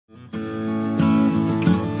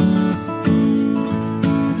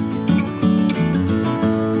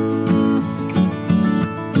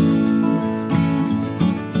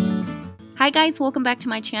Hi guys, welcome back to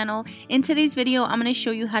my channel. In today's video, I'm going to show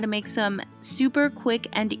you how to make some super quick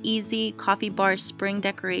and easy coffee bar spring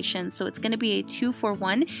decorations. So it's going to be a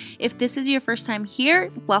 2-for-1. If this is your first time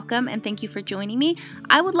here, welcome and thank you for joining me.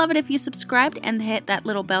 I would love it if you subscribed and hit that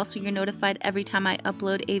little bell so you're notified every time I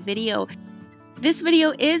upload a video. This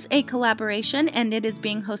video is a collaboration and it is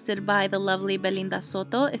being hosted by the lovely Belinda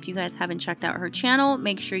Soto. If you guys haven't checked out her channel,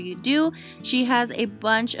 make sure you do. She has a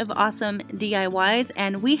bunch of awesome DIYs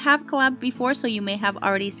and we have collabed before, so you may have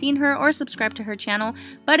already seen her or subscribed to her channel.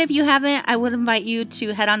 But if you haven't, I would invite you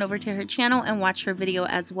to head on over to her channel and watch her video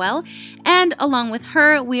as well. And along with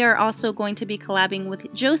her, we are also going to be collabing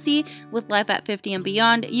with Josie with Life at 50 and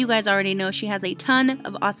Beyond. You guys already know she has a ton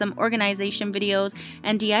of awesome organization videos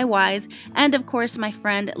and DIYs. And of course, my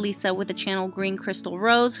friend Lisa with the channel Green Crystal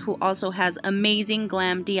Rose, who also has amazing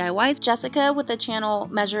glam DIYs. Jessica with the channel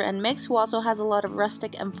Measure and Mix, who also has a lot of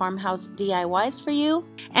rustic and farmhouse DIYs for you.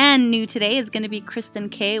 And new today is going to be Kristen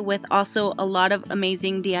K with also a lot of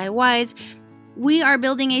amazing DIYs. We are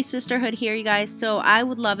building a sisterhood here, you guys, so I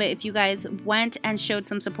would love it if you guys went and showed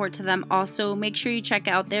some support to them. Also, make sure you check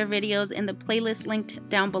out their videos in the playlist linked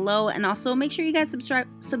down below, and also make sure you guys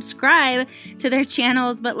subscribe to their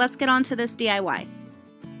channels. But let's get on to this DIY.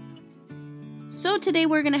 So today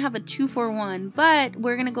we're going to have a 2-for-1, but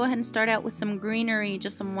we're going to go ahead and start out with some greenery,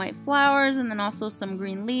 just some white flowers and then also some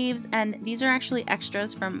green leaves. And these are actually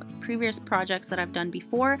extras from previous projects that I've done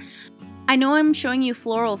before. I know I'm showing you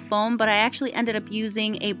floral foam, but I actually ended up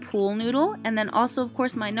using a pool noodle, and then also of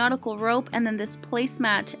course my nautical rope, and then this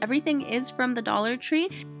placemat. Everything is from the Dollar Tree.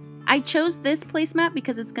 I chose this placemat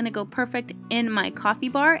because it's going to go perfect in my coffee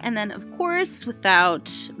bar, and then of course, without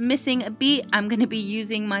missing a beat, I'm going to be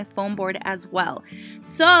using my foam board as well.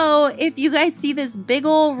 So if you guys see this big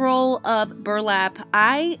ol' roll of burlap,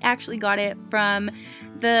 I actually got it from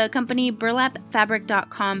the company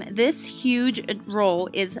burlapfabric.com. This huge roll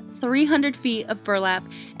is 300 feet of burlap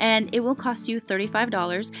and it will cost you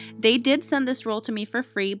 $35. They did send this roll to me for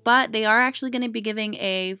free, but they are actually going to be giving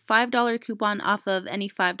a $5 coupon off of any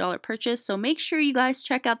 $5 purchase. So make sure you guys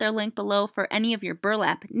check out their link below for any of your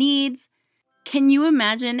burlap needs. Can you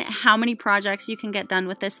imagine how many projects you can get done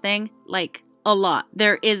with this thing? Like, a lot.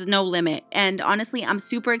 There is no limit. And honestly, I'm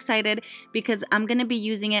super excited because I'm going to be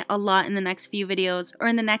using it a lot in the next few videos or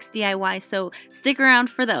in the next DIY. So stick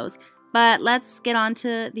around for those. But let's get on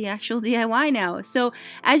to the actual DIY now. So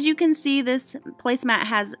as you can see, this placemat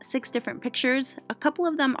has 6 different pictures. A couple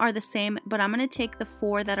of them are the same, but I'm going to take the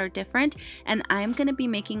 4 that are different and I'm going to be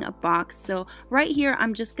making a box. So right here,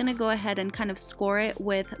 I'm just going to go ahead and kind of score it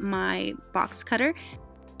with my box cutter.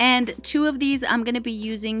 And 2 of these I'm going to be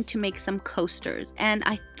using to make some coasters. And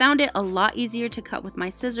I found it a lot easier to cut with my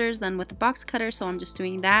scissors than with the box cutter, so I'm just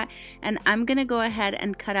doing that. And I'm going to go ahead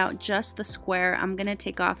and cut out just the square. I'm going to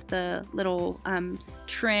take off the little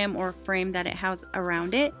trim or frame that it has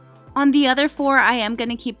around it. On the other 4, I am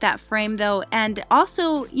going to keep that frame though. And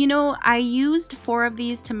also, you know, I used 4 of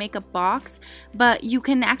these to make a box, but you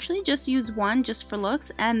can actually just use 1 just for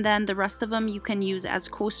looks, and then the rest of them you can use as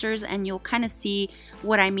coasters, and you'll kind of see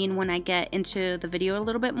what I mean when I get into the video a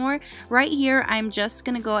little bit more. Right here, I'm just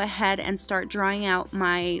going to go ahead and start drawing out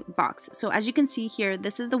my box. So as you can see here,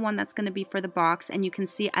 this is the one that's going to be for the box, and you can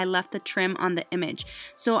see I left the trim on the image.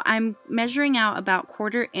 So I'm measuring out about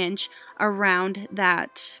 1/4 inch around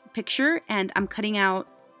that picture, and I'm cutting out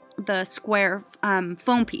the square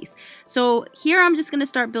foam piece. So here I'm just going to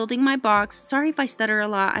start building my box. Sorry if I stutter a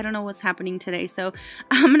lot, I don't know what's happening today. So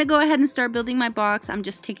I'm going to go ahead and start building my box. I'm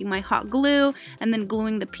just taking my hot glue and then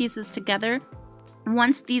gluing the pieces together.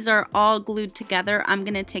 Once these are all glued together, I'm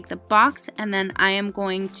going to take the box and then I am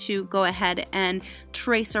going to go ahead and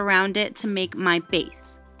trace around it to make my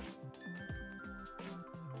base.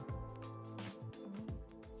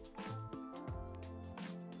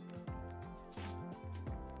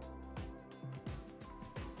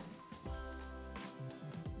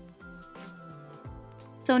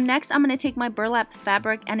 So next I'm going to take my burlap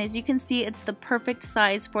fabric, and as you can see, it's the perfect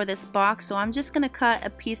size for this box. So I'm just going to cut a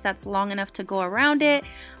piece that's long enough to go around it.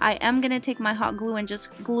 I am going to take my hot glue and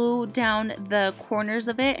just glue down the corners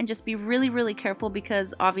of it, and just be really careful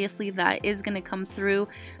because obviously that is going to come through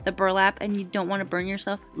the burlap and you don't want to burn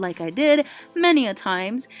yourself like I did many a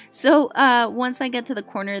times. So once I get to the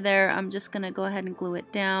corner there, I'm just going to go ahead and glue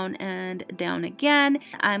it down and down again.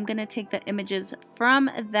 I'm going to take the images from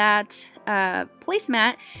that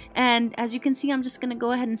placemat, and as you can see, I'm just going to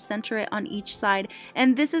go ahead and center it on each side.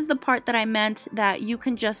 And this is the part that I meant that you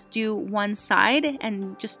can just do one side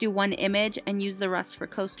and just do one image and use the rest for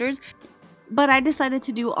coasters. But I decided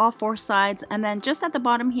to do all 4 sides, and then just at the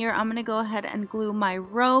bottom here, I'm going to go ahead and glue my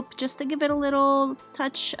rope just to give it a little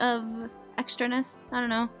touch of extraness. I don't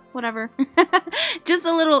know, whatever. Just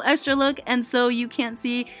a little extra look, and so you can't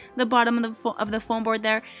see the bottom of the foam board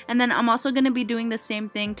there. And then I'm also going to be doing the same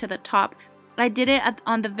thing to the top. I did it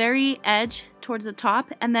on the very edge towards the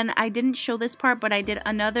top, and then I didn't show this part, but I did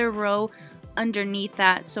another row underneath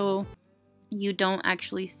that, so you don't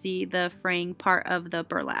actually see the fraying part of the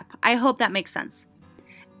burlap. I hope that makes sense.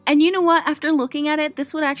 And you know what? After looking at it,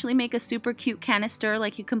 this would actually make a super cute canister.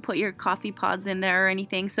 Like, you can put your coffee pods in there or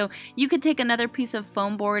anything. So you could take another piece of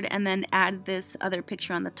foam board and then add this other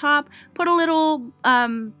picture on the top. Put a little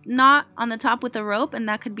knot on the top with a rope, and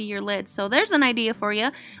that could be your lid. So there's an idea for you.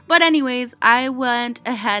 But anyways, I went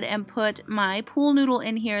ahead and put my pool noodle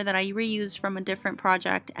in here that I reused from a different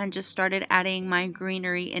project and just started adding my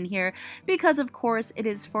greenery in here because, of course, it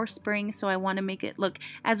is for spring. So I want to make it look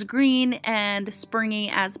as green and springy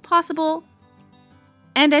as possible.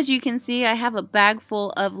 And as you can see, I have a bag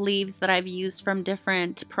full of leaves that I've used from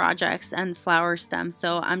different projects and flower stems.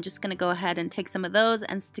 So I'm just going to go ahead and take some of those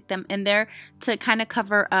and stick them in there to kind of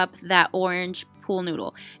cover up that orange pool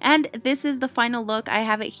noodle. And this is the final look. I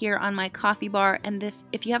have it here on my coffee bar, and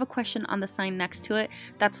if you have a question on the sign next to it,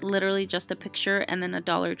 that's literally just a picture and then a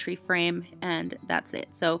Dollar Tree frame, and that's it.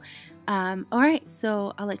 So alright,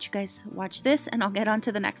 so I'll let you guys watch this and I'll get on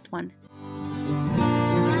to the next one.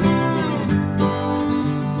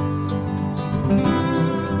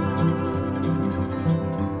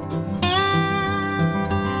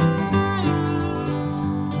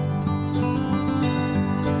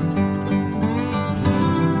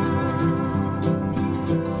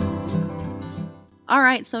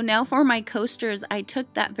 Alright, so now for my coasters, I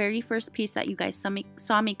took that very first piece that you guys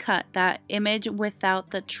saw me cut, that image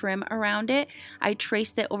without the trim around it. I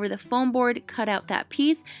traced it over the foam board, cut out that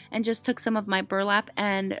piece, and just took some of my burlap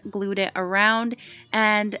and glued it around.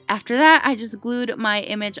 And after that, I just glued my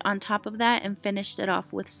image on top of that and finished it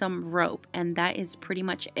off with some rope. And that is pretty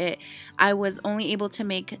much it. I was only able to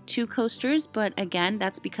make 2 coasters, but again,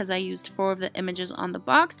 that's because I used 4 of the images on the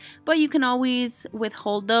box. But you can always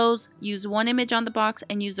withhold those, use 1 image on the box,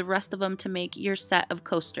 and use the rest of them to make your set of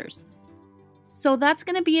coasters. So that's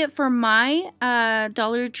going to be it for my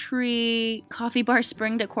Dollar Tree coffee bar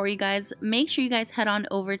spring decor, you guys. Make sure you guys head on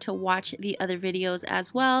over to watch the other videos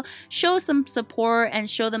as well. Show some support and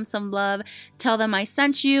show them some love. Tell them I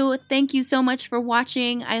sent you. Thank you so much for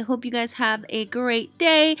watching. I hope you guys have a great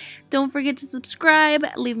day. Don't forget to subscribe.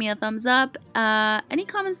 Leave me a thumbs up. Any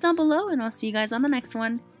comments down below, and I'll see you guys on the next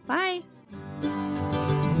one. Bye!